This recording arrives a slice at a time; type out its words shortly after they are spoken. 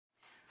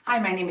Hi,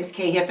 my name is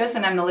Kay Hippis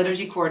and I'm the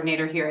liturgy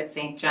coordinator here at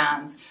St.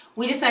 John's.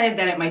 We decided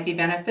that it might be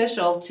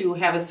beneficial to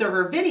have a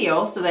server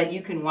video so that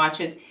you can watch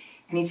it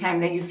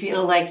anytime that you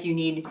feel like you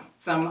need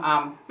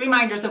some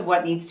reminders of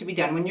what needs to be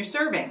done when you're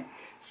serving.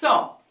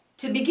 So,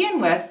 to begin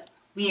with,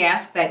 we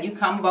ask that you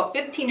come about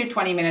 15 to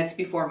 20 minutes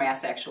before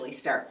Mass actually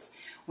starts.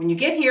 When you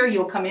get here,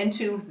 you'll come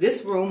into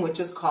this room, which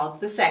is called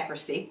the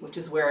sacristy, which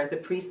is where the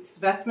priest's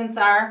vestments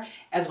are,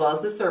 as well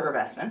as the server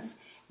vestments.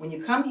 When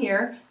you come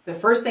here, the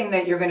first thing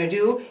that you're going to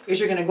do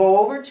is you're going to go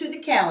over to the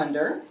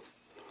calendar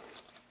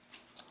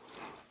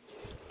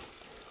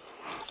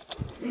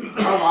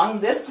along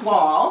this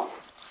wall,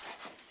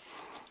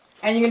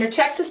 and you're going to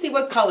check to see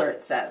what color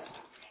it says.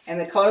 And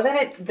the color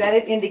that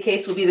it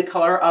indicates will be the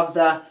color of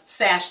the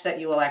sash that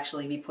you will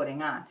actually be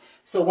putting on.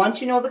 So once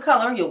you know the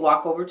color, you'll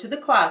walk over to the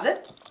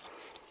closet.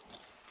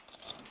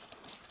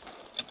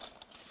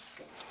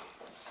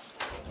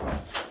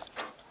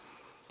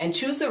 And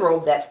choose the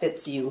robe that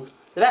fits you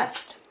the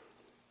best.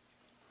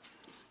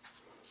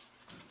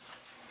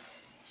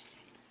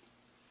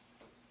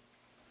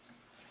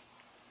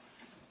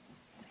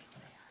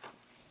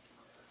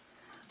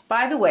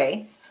 By the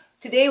way,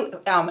 today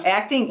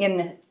acting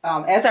in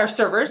as our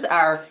servers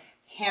are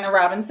Hannah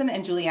Robinson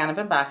and Juliana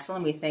Van Boxel,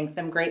 and we thank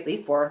them greatly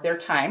for their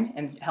time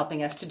and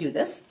helping us to do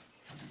this.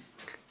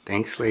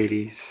 Thanks,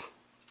 ladies.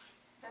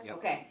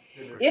 Okay.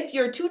 If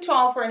you're too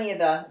tall for any of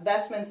the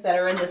vestments that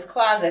are in this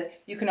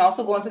closet, you can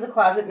also go into the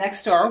closet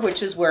next door,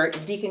 which is where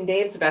Deacon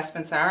Dave's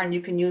vestments are, and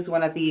you can use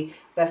one of the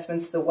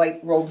vestments, the white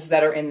robes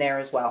that are in there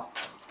as well.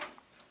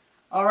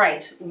 All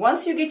right,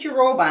 once you get your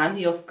robe on,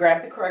 you'll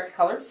grab the correct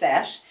colored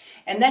sash,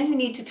 and then you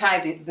need to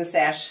tie the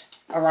sash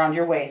around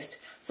your waist.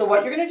 So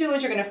what you're going to do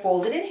is you're going to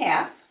fold it in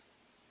half,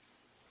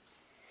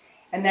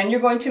 and then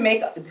you're going to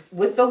make,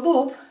 with the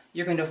loop,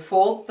 you're going to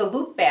fold the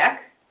loop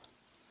back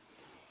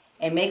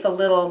and make a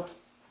little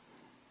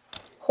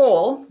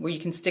hole where you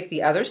can stick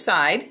the other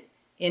side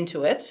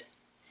into it,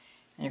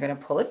 and you're going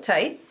to pull it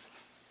tight.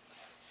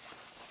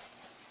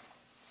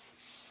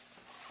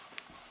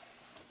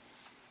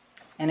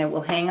 And it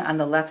will hang on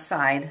the left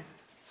side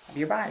of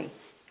your body.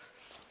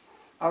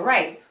 All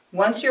right,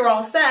 once you're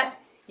all set,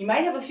 you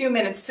might have a few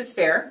minutes to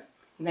spare,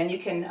 and then you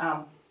can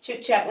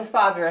chit-chat with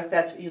Father if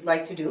that's what you'd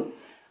like to do.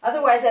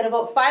 Otherwise, at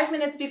about 5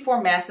 minutes before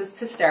Mass is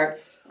to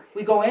start,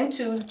 we go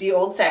into the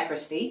old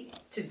sacristy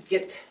to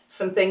get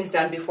some things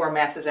done before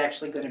Mass is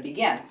actually going to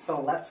begin. So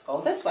let's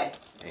go this way.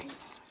 Okay.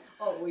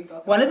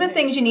 One of the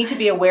things you need to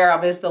be aware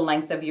of is the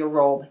length of your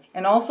robe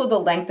and also the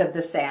length of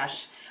the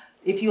sash.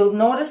 If you'll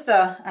notice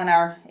on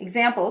our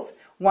examples,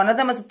 one of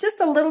them is just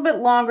a little bit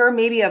longer,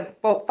 maybe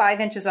about 5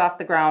 inches off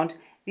the ground.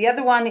 The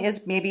other one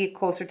is maybe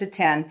closer to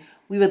 10.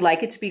 We would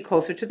like it to be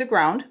closer to the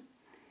ground.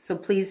 So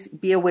please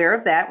be aware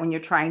of that when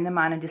you're trying them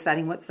on and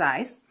deciding what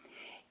size.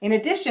 In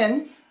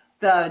addition,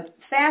 the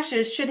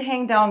sashes should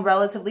hang down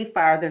relatively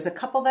far. There's a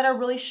couple that are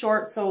really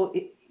short, so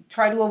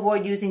try to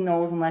avoid using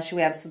those unless you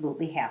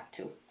absolutely have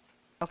to.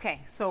 Okay,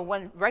 so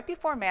right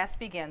before Mass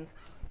begins,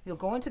 you'll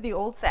go into the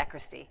old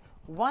sacristy.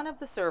 One of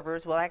the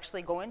servers will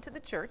actually go into the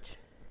church,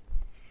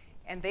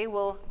 and they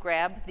will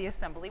grab the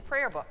assembly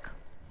prayer book,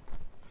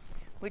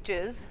 which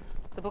is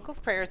the book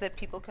of prayers that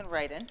people can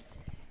write in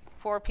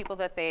for people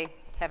that they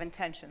have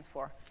intentions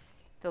for.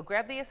 They'll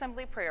grab the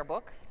assembly prayer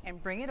book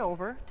and bring it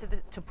over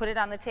to put it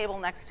on the table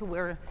next to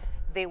where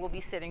they will be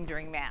sitting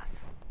during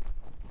Mass.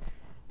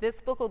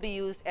 This book will be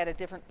used at a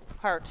different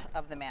part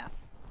of the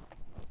Mass.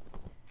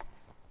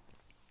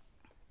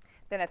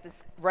 Then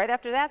right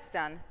after that's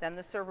done, then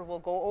the server will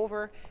go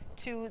over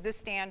to the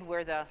stand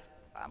where the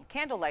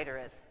candle lighter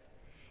is.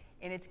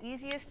 And it's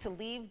easiest to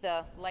leave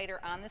the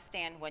lighter on the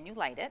stand when you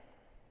light it.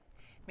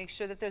 Make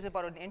sure that there's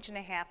about 1.5 inches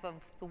of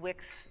the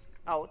wicks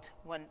out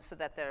so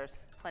that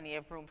there's plenty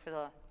of room for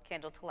the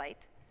candle to light.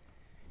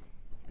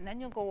 And then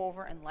you'll go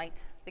over and light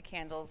the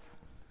candles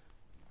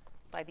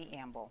by the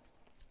amble.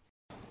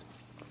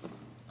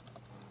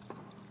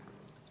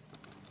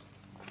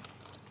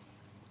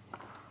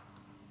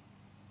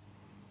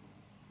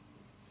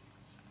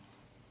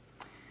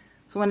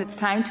 So when it's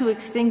time to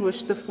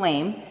extinguish the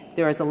flame,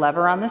 there is a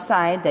lever on the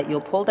side that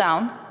you'll pull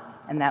down,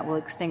 and that will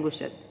extinguish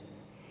it.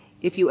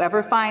 If you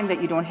ever find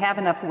that you don't have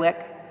enough wick,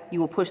 you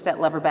will push that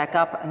lever back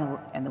up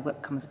and the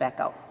wick comes back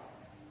out.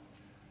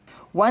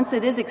 Once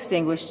it is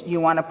extinguished, you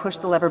want to push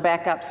the lever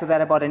back up so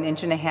that about 1.5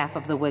 inches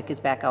of the wick is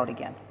back out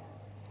again.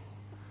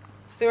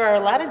 There are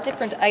a lot of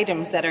different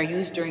items that are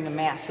used during the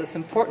Mass, so it's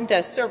important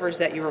as servers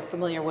that you are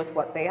familiar with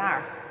what they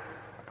are.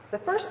 The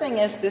first thing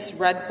is this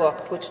red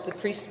book, which the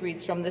priest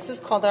reads from. This is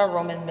called our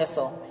Roman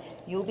Missal.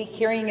 You'll be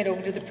carrying it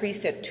over to the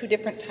priest at 2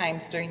 different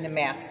times during the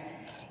Mass,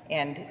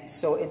 and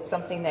so it's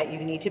something that you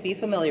need to be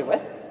familiar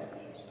with.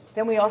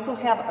 Then we also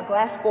have a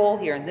glass bowl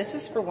here, and this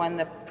is for when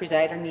the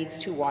presider needs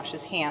to wash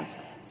his hands.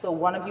 So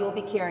one of you will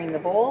be carrying the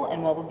bowl,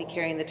 and one will be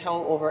carrying the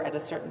towel over at a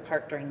certain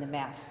part during the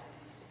Mass.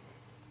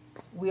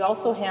 We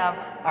also have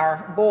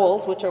our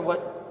bowls, which are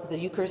what the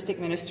Eucharistic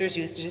ministers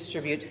use to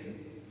distribute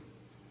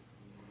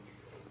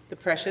the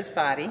precious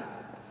body.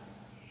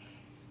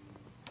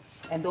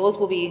 and those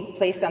will be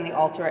placed on the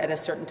altar at a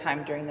certain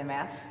time during the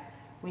Mass.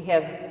 We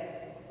have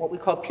what we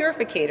call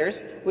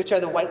purificators, which are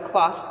the white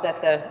cloths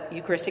that the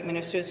Eucharistic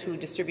ministers who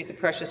distribute the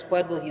precious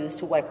blood will use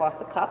to wipe off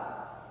the cup.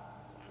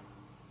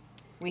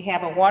 We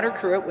have a water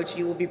cruet, which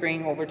you will be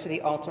bringing over to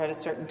the altar at a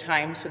certain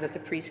time so that the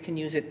priest can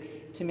use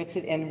it to mix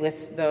it in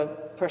with the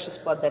precious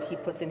blood that he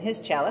puts in his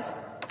chalice.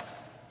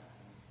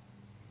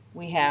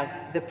 We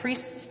have the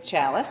priest's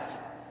chalice,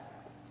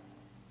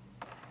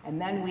 and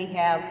then we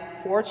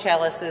have 4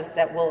 chalices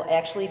that will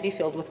actually be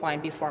filled with wine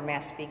before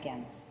Mass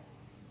begins.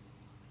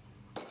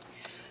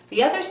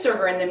 The other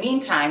server, in the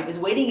meantime, is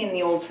waiting in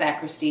the old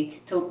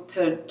sacristy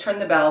to turn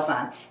the bells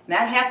on. And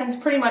that happens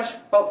pretty much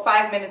about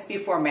 5 minutes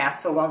before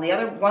Mass. So while the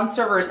other one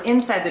server is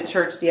inside the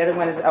church, the other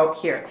one is out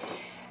here.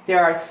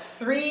 There are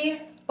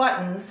 3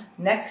 buttons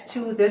next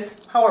to this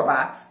power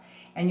box,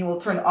 and you will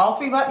turn all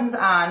 3 buttons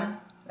on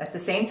at the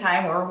same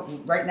time or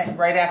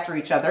right after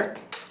each other.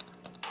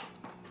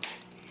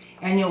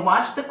 And you'll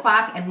watch the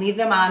clock and leave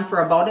them on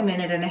for about 1.5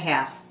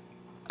 minutes.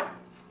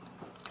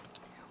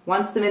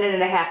 Once the 1.5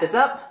 minutes is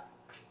up,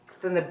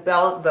 then the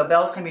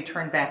bells can be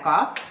turned back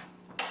off,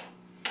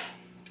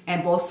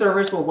 and both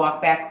servers will walk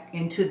back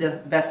into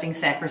the vesting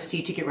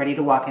sacristy to get ready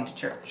to walk into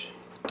church.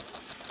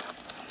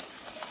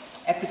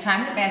 At the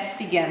time that Mass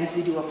begins,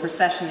 we do a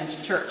procession into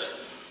church.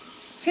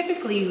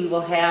 Typically, we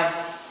will have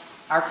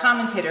our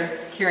commentator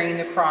carrying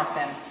the cross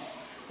in.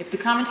 If the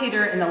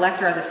commentator and the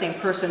lector are the same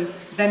person,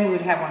 then we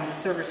would have one of the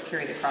servers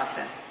carry the cross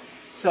in.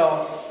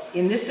 So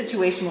in this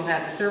situation, we'll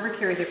have the server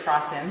carry the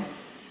cross in,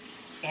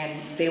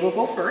 and they will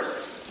go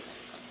first.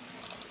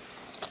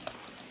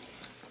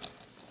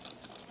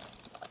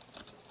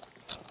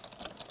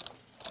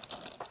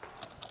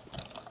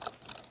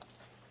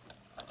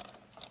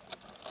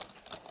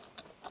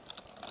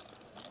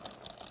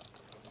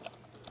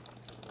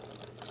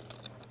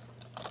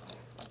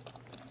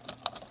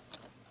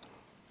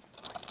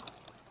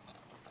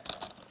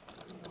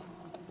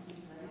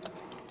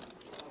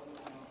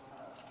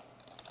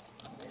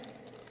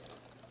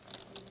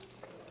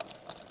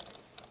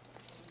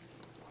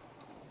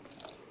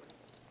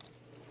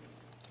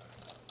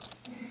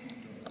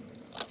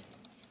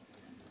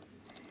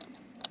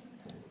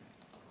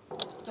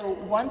 So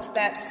once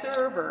that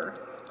server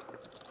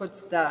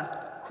puts the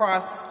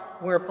cross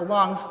where it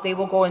belongs, they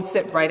will go and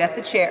sit right at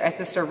the chair, at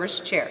the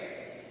server's chair.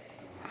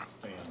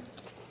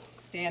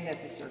 Stand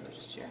at the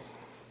server's chair.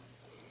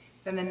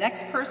 Then the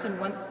next person,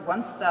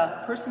 once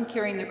the person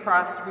carrying the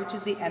cross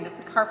reaches the end of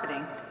the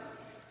carpeting,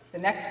 the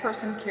next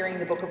person carrying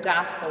the Book of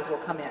Gospels will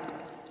come in.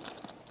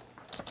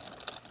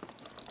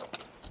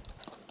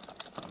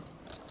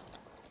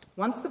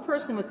 Once the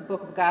person with the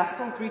Book of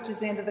Gospels reaches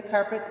the end of the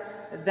carpet,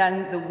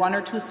 then the 1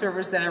 or 2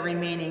 servers that are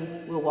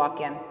remaining will walk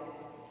in.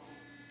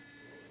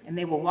 And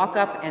they will walk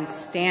up and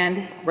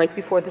stand right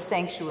before the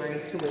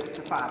sanctuary to wait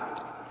for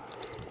Father.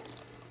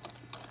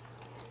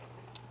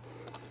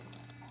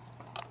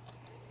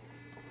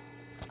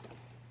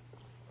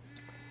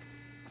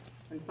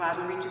 When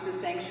Father reaches the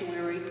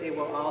sanctuary, they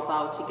will all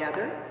bow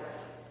together.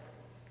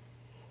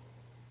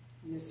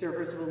 And the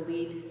servers will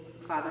lead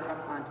Father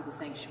up onto the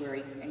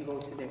sanctuary and go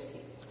to their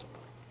seat.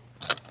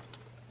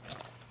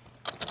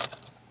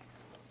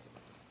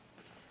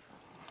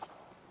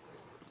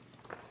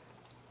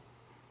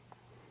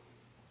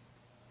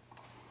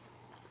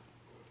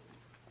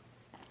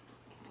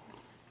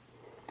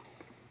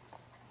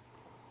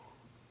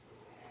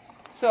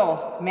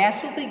 So,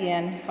 Mass will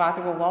begin,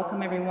 Father will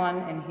welcome everyone,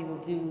 and he will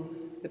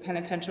do the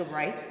penitential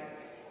rite.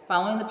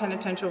 Following the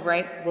penitential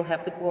rite, we'll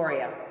have the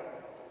Gloria.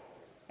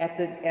 As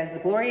the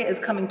Gloria is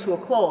coming to a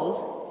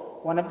close,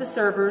 one of the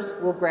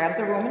servers will grab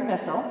the Roman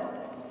Missal,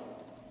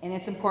 and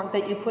it's important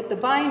that you put the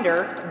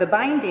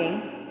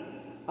binding,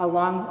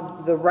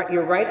 along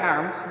your right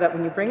arm, so that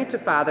when you bring it to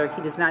Father,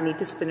 he does not need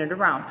to spin it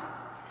around.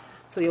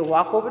 So you'll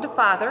walk over to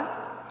Father,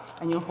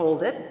 and you'll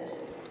hold it.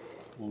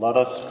 Let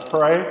us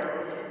pray.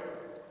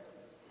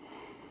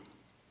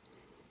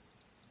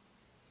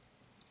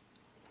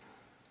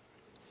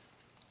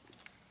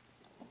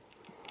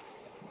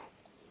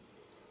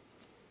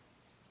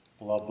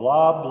 Blah,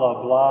 blah,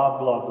 blah, blah,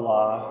 blah,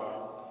 blah.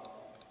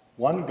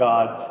 One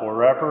God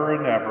forever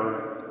and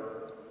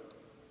ever.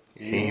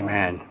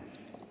 Amen.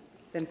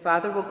 Then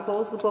Father will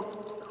close the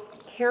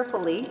book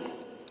carefully.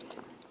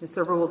 The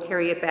server will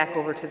carry it back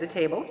over to the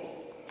table.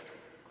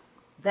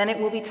 Then it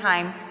will be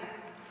time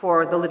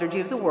for the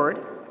Liturgy of the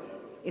Word.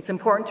 It's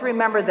important to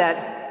remember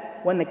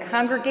that when the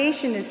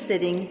congregation is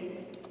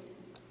sitting,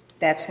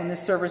 that's when the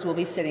servers will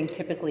be sitting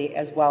typically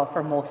as well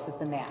for most of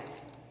the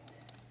Mass.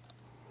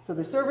 So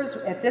the servers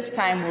at this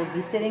time will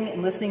be sitting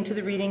and listening to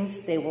the readings.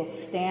 They will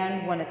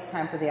stand when it's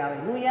time for the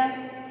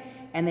Alleluia,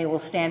 and they will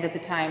stand at the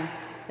time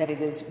that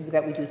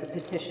we do the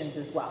petitions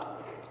as well.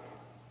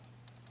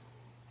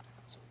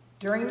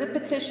 During the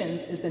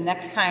petitions is the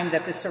next time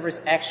that the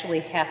servers actually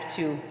have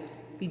to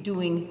be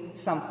doing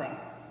something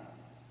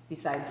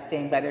besides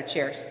staying by their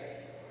chairs.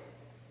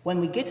 When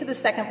we get to the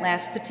second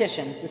last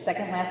petition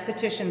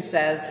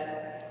says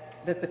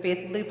that the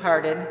faithfully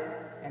departed,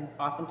 and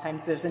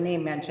oftentimes there's a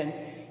name mentioned,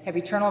 have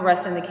eternal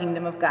rest in the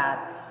kingdom of God.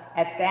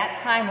 At that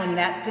time, when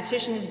that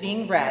petition is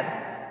being read,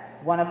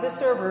 one of the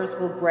servers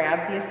will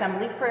grab the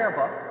assembly prayer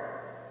book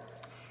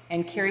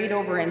and carry it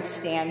over and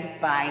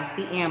stand by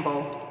the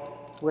ambo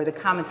where the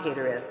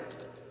commentator is.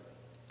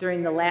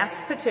 During the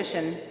last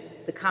petition,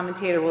 the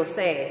commentator will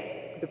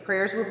say, "The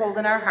prayers we hold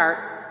in our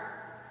hearts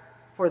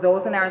for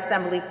those in our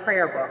assembly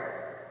prayer book."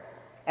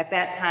 At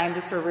that time,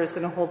 the server is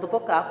going to hold the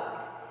book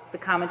up. The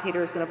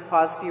commentator is going to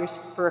pause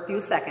for a few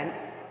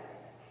seconds.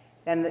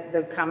 Then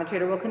the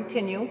commentator will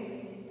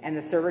continue, and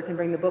the server can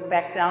bring the book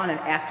back down, and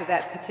after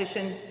that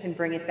petition, can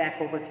bring it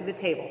back over to the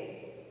table.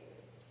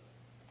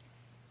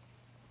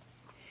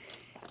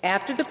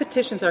 After the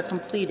petitions are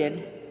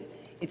completed,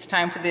 it's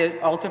time for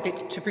the altar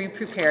to be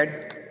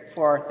prepared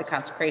for the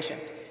consecration.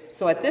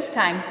 So at this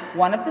time,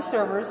 one of the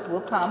servers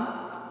will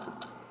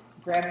come,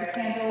 grab the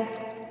candle,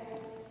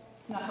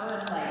 snuffer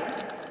and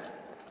lighter,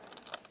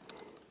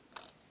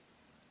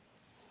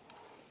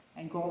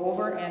 and go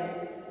over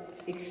and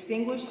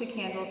extinguish the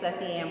candles at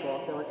the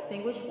ambo. They'll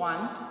extinguish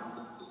one,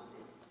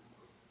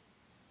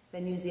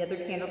 then use the other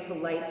candle to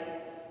light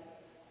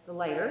the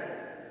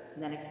lighter,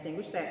 and then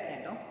extinguish that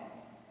candle.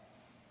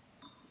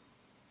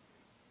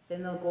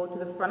 Then they'll go to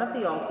the front of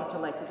the altar to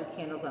light the two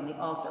candles on the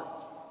altar.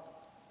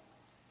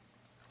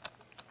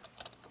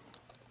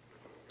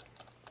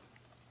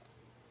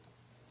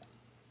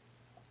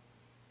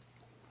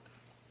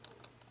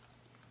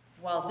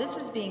 While this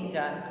is being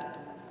done,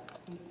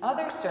 the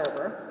other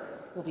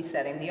server will be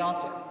setting the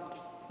altar.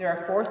 There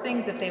are 4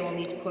 things that they will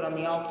need to put on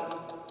the altar.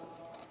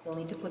 They'll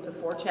need to put the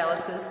 4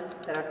 chalices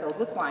that are filled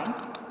with wine,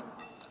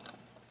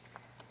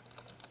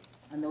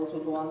 and those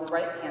will go on the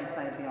right-hand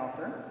side of the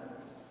altar.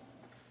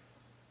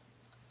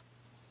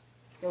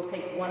 They'll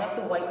take one of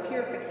the white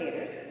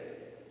purificators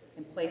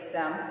and place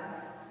them,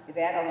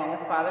 that along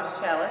with Father's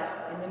chalice,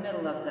 in the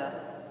middle of the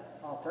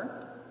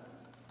altar.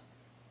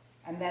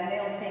 And then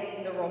they'll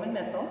take the Roman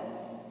Missal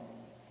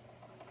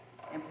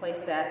and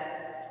place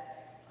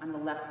that on the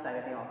left side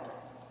of the altar.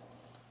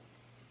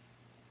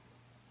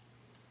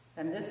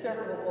 Then this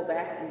server will go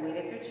back and wait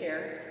at their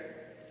chair,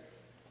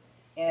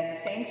 and at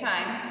the same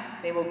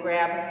time, they will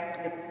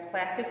grab the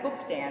plastic book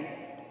stand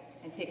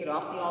and take it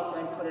off the altar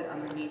and put it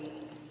underneath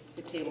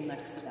the table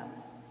next to them.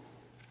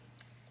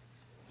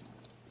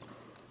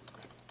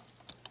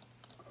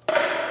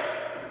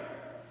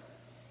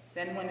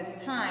 Then when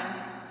it's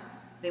time,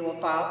 they will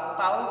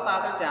follow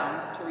Father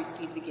down to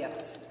receive the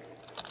gifts.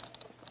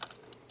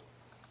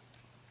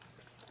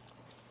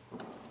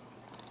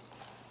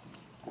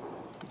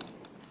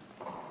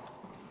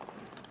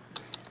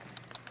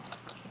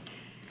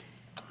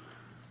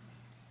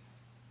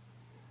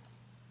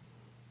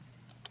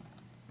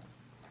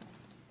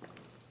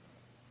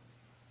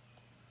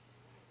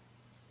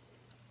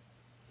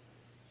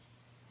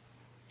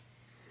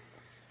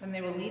 Then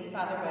they will lead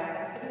Father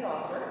back to the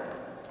altar,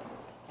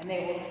 and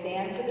they will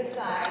stand to the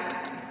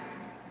side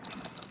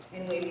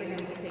and wait for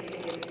him to take the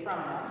gifts from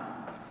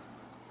them.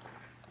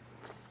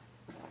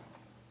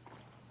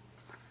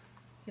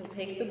 He'll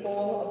take the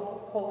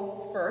bowl of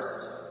hosts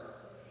first,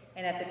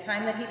 and at the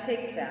time that he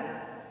takes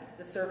them,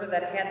 the server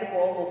that had the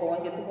bowl will go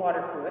and get the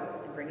water cruet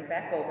and bring it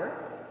back over.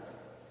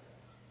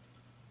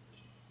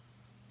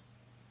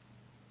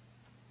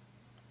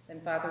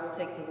 Then Father will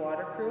take the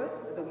water cruet,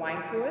 or the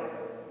wine cruet.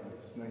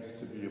 It's nice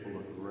to be able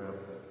to grab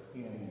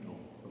the handle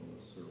from the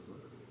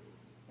server.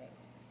 Okay.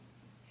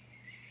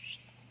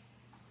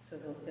 So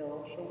he'll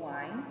fill the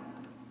wine.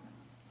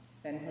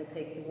 Then he'll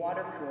take the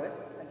water cruet,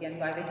 again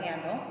by the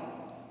handle.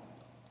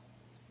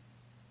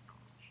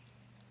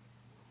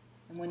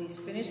 And when he's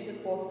finished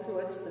with both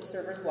cruets, the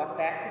servers walk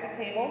back to the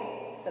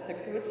table, set the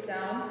cruets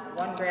down.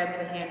 One grabs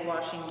the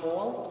hand-washing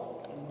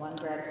bowl, and one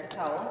grabs the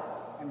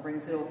towel, and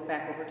brings it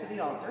back over to the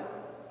altar.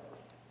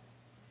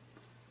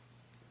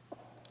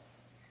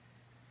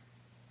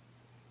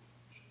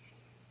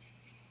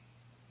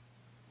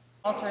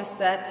 The altar is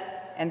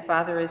set, and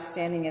Father is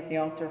standing at the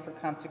altar for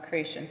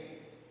consecration.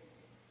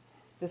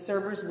 The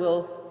servers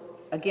will,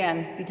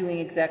 again, be doing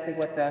exactly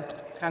what the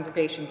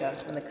congregation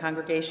does. When the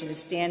congregation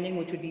is standing,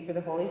 which would be for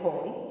the Holy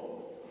Holy,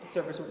 the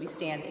servers will be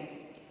standing.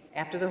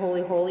 After the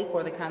Holy Holy,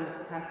 for the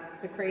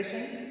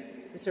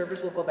consecration, the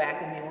servers will go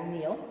back and they will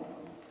kneel.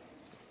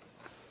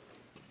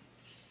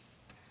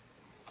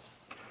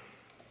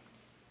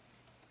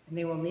 And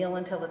they will kneel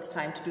until it's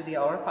time to do the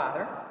Our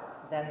Father.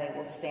 Then they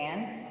will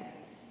stand,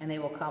 and they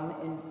will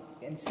come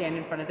and stand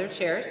in front of their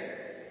chairs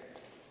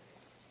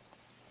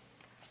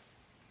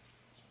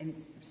and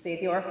say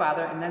the Our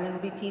Father, and then it will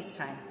be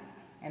peacetime.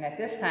 And at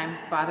this time,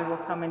 Father will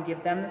come and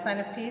give them the sign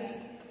of peace.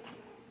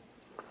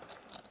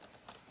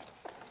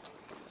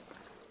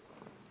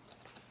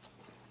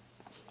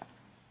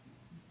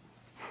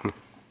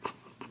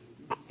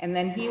 And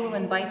then he will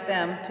invite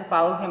them to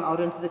follow him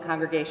out into the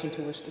congregation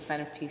to wish the sign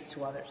of peace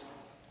to others.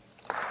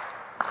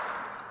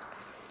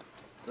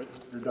 Good,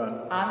 you're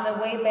done. On the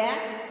way back,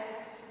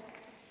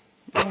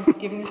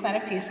 giving the sign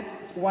of peace,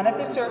 one of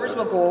the servers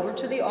will go over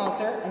to the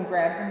altar and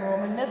grab the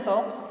Roman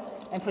Missal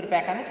and put it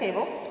back on the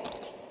table.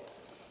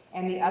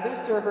 And the other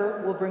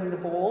server will bring the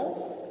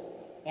bowls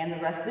and the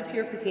rest of the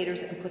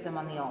purificators and put them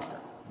on the altar.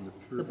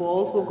 The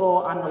bowls will go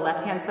on the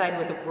left-hand side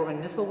where the Roman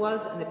missal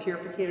was, and the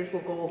purificators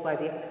will go by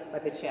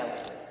the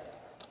chalices.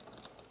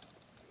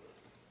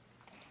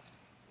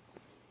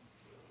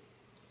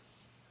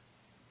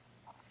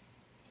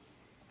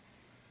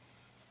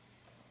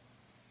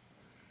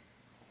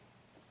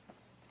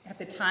 At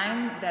the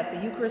time that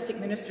the Eucharistic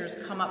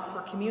ministers come up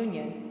for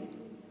communion,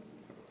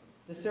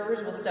 the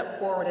servers will step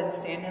forward and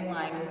stand in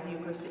line with the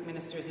Eucharistic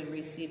ministers and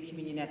receive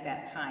communion at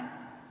that time.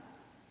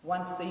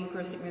 Once the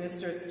Eucharistic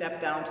ministers step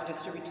down to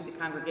distribute to the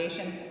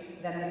congregation,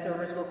 then the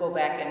servers will go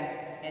back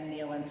and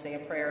kneel and say a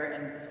prayer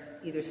and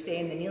either stay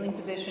in the kneeling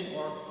position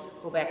or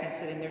go back and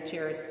sit in their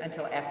chairs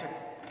until after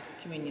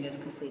communion is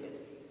completed.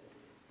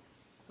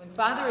 When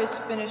Father is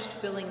finished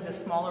filling the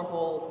smaller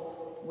bowls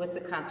with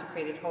the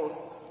consecrated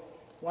hosts,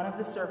 one of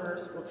the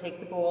servers will take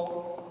the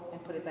bowl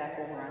and put it back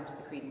over onto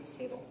the credence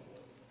table.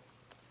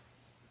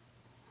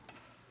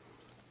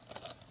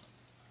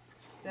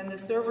 Then the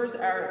servers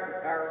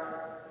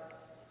are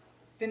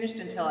finished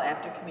until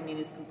after communion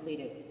is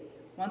completed.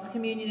 Once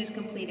communion is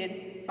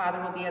completed,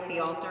 Father will be at the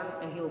altar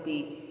and he will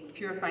be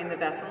purifying the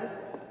vessels.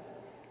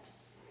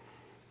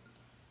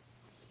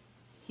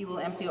 He will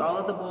empty all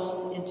of the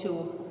bowls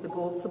into the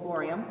gold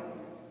ciborium,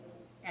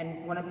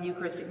 and one of the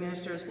Eucharistic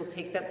ministers will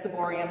take that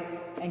ciborium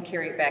and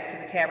carry it back to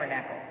the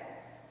tabernacle.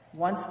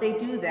 Once they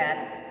do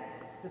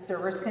that, the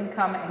servers can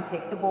come and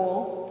take the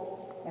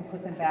bowls and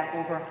put them back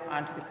over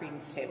onto the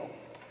credence table.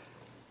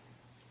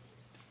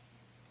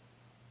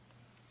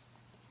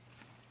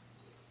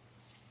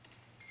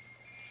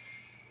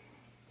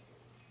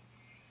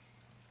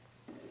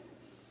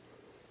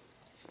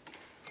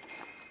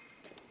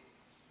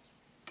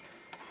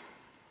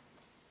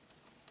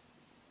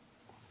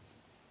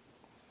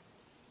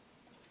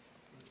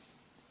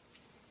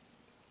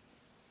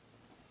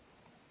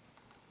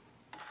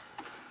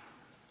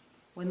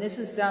 When this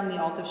is done,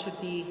 the altar should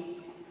be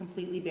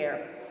completely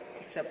bare,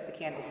 except for the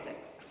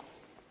candlesticks.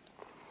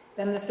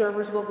 Then the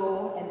servers will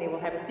go and they will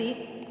have a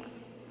seat,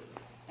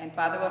 and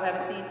Father will have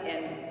a seat,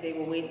 and they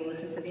will wait and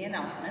listen to the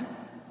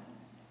announcements.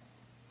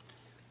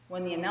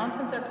 When the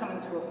announcements are coming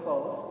to a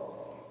close,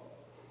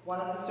 one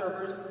of the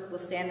servers will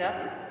stand up.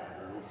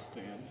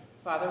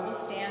 Father will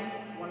stand.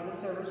 One of the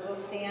servers will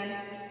stand,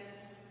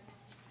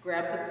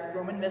 grab the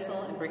Roman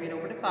missal and bring it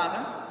over to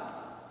Father.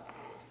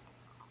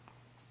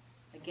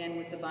 Again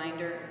with the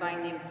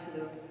binding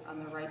on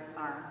the right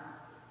arm.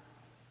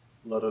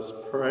 Let us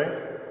pray.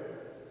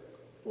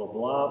 Blah,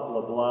 blah,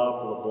 blah,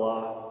 blah, blah,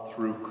 blah,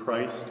 through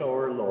Christ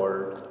our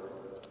Lord.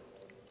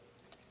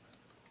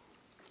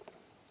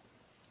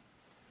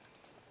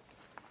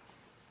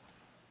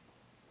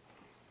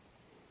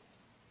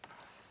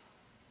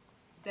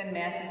 Then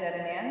Mass is at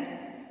an end,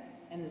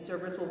 and the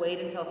servers will wait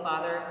until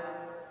Father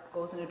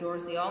goes and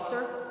adores the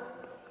altar.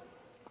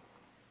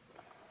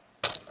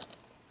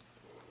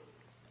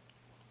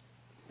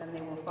 Then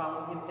they will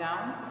follow him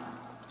down.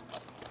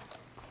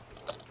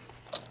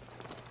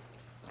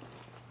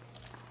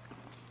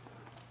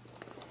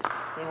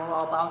 They will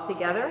all bow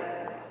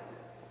together,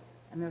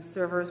 and their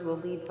servers will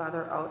lead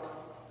Father out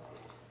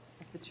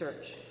of the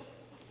church.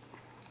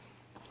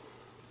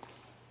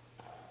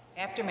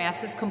 After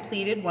Mass is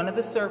completed, one of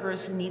the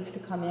servers needs to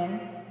come in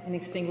and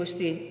extinguish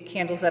the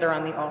candles that are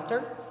on the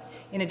altar.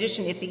 In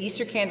addition, if the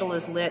Easter candle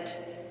is lit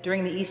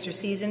during the Easter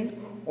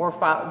season or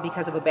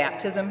because of a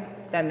baptism,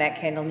 then that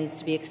candle needs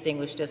to be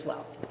extinguished as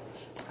well.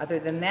 Other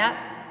than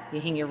that,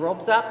 you hang your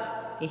robes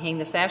up, you hang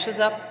the sashes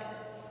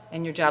up,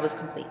 and your job is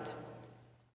complete.